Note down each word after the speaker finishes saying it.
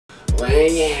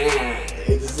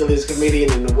He's the silliest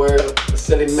comedian in the world, a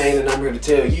silly man, and I'm here to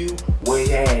tell you what's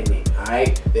happening,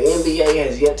 alright? The NBA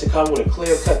has yet to come with a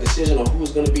clear-cut decision on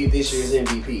who's going to be this year's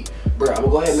MVP. Bruh, I'm going to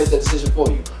go ahead and make that decision for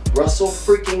you. Russell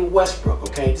freaking Westbrook,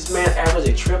 okay? This man averages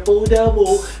a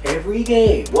triple-double every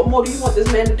game. What more do you want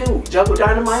this man to do? Juggle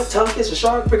dynamite, tongue kiss a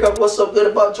shark, pick up what's so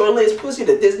good about Jordan Lane's pussy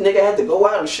that this nigga had to go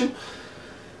out and shoot?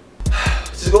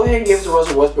 Just go ahead and give it to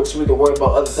Russell Westbrook so we can worry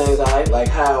about other things, alright? Like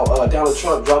how Donald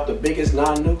Trump dropped the biggest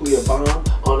non-nuclear bomb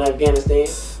on Afghanistan.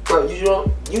 Bro,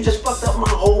 you just fucked up my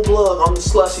whole blood on the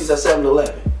slushies at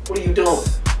 7-Eleven. What are you doing?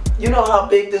 You know how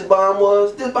big this bomb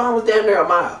was? This bomb was damn near a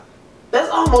mile. That's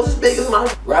almost as big as mine.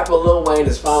 Rapper Lil Wayne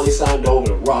has finally signed over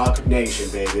to Rock Nation,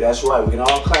 baby. That's right, we can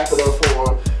all clap it up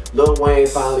for him. Lil Wayne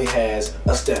finally has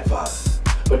a stepfather.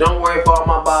 But don't worry for all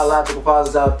my biological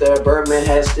fathers out there. Birdman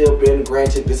has still been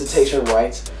granted visitation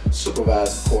rights,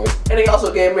 supervised of course. And he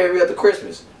also gave him every other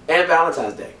Christmas and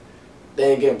Valentine's Day.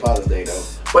 They ain't giving Father's Day though.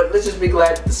 But let's just be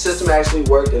glad that the system actually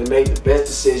worked and it made the best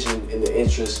decision in the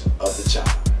interest of the child.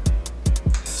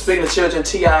 Speaking of children,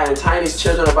 T.I. and Tiny's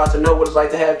children are about to know what it's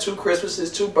like to have 2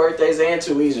 Christmases, 2 birthdays, and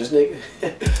 2 Easters, nigga.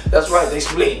 That's right, they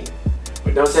split.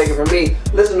 But don't take it from me.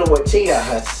 Listen to what T.I.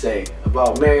 has to say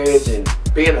about marriage and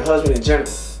being a husband in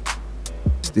general.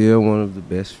 Still one of the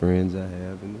best friends I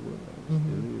have in the world. Still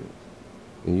is.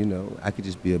 And you know, I could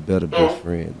just be a better best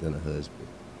friend than a husband.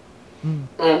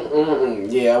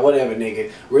 Yeah, whatever,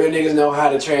 nigga. Real niggas know how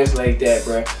to translate that,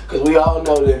 bruh. Because we all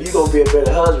know that if you gonna be a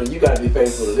better husband, you gotta be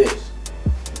faithful to this.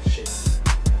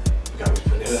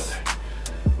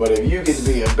 But if you get to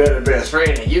be a better best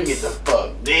friend, then you get to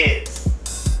fuck this.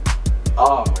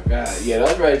 Oh my god, yeah,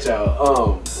 that's right,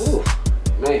 y'all.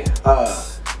 Man,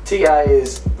 T.I.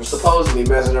 is supposedly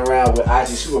messing around with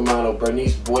IG supermodel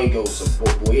Bernice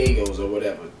Boyegos or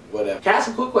whatever. Can I ask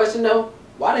a quick question though?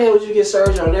 Why the hell would you get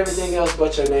surgery on everything else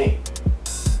but your name?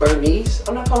 Bernice?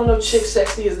 I'm not calling no chick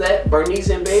sexy as that.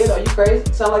 Bernice in bed? Are you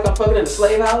crazy? Sound like I'm fucking in the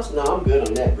slave house? No, I'm good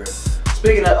on that, bro.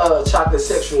 Speaking of chocolate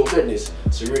sexual goodness,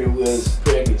 Serena Williams is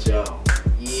pregnant, y'all.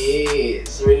 Yeah,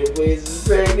 Serena Williams is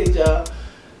pregnant, y'all.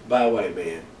 By the way,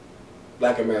 man,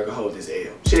 Black America hold this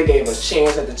L. She done gave us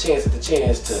chance after chance after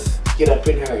chance to get up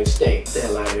in her and stay. Get the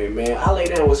hell out of here, man. I lay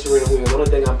down with Serena Williams. The only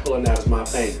thing I'm pulling out is my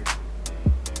finger.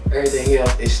 Everything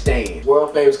else is staying.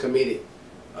 World famous comedian,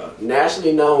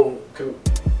 nationally known,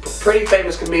 pretty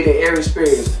famous comedian Aries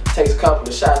Spears takes a couple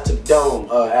of shots to the dome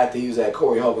after he was at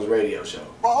Corey Holcom's radio show.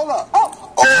 Well, hold up.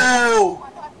 Oh!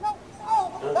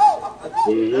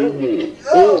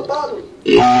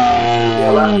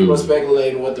 Yeah, a lot of people are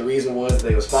speculating what the reason was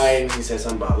they was fighting. He said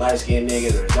something about light-skinned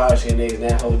niggas or dark-skinned niggas and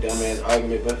that whole dumbass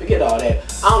argument. But forget all that.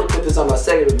 I only put this on my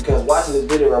segment because watching this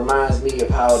video reminds me of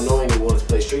how annoying it was to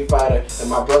play Street Fighter, and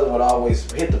my brother would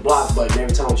always hit the block button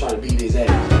every time I'm trying to beat his ass.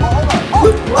 I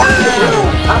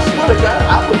swear to God,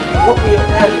 I would whoop me up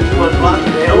having you unblock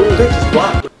me, man. Only bitches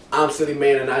block me. I'm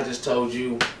SillyMan and I just told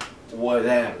you what's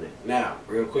happening. Now,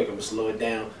 real quick, I'm gonna slow it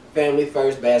down. Family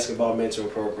First Basketball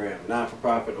Mentoring Program,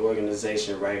 non-for-profit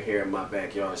organization right here in my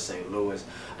backyard, St. Louis.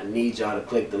 I need y'all to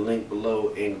click the link below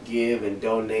and give and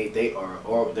donate.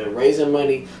 They're raising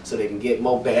money so they can get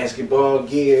more basketball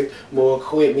gear, more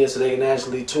equipment, so they can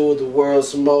actually tour the world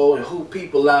some more and hoop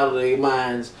people out of their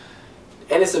minds.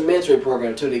 And it's a mentoring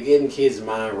program too. They're getting kids'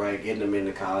 mind right, getting them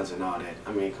into college and all that.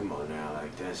 I mean, come on now,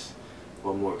 like that's.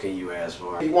 What more can you ask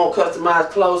for? If you want customized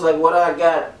clothes like what I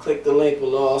got, click the link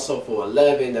below. Also for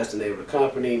 11, that's the name of the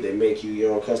company. They make you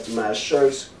your own customized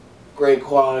shirts. Great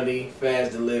quality,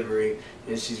 fast delivery,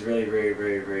 and she's really very,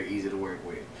 very, very easy to work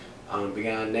with.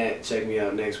 Beyond that, check me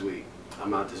out next week.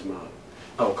 I'm out this month.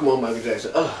 Oh, come on, Michael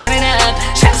Jackson.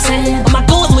 My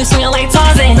goals we swing like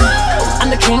Tarzan. I'm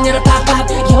the king of the pop pop.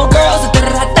 Your girls are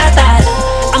da-da-da-da.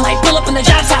 I might pull up in the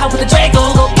job site with a Draco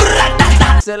and go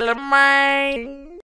da-da-da. SillyMan's.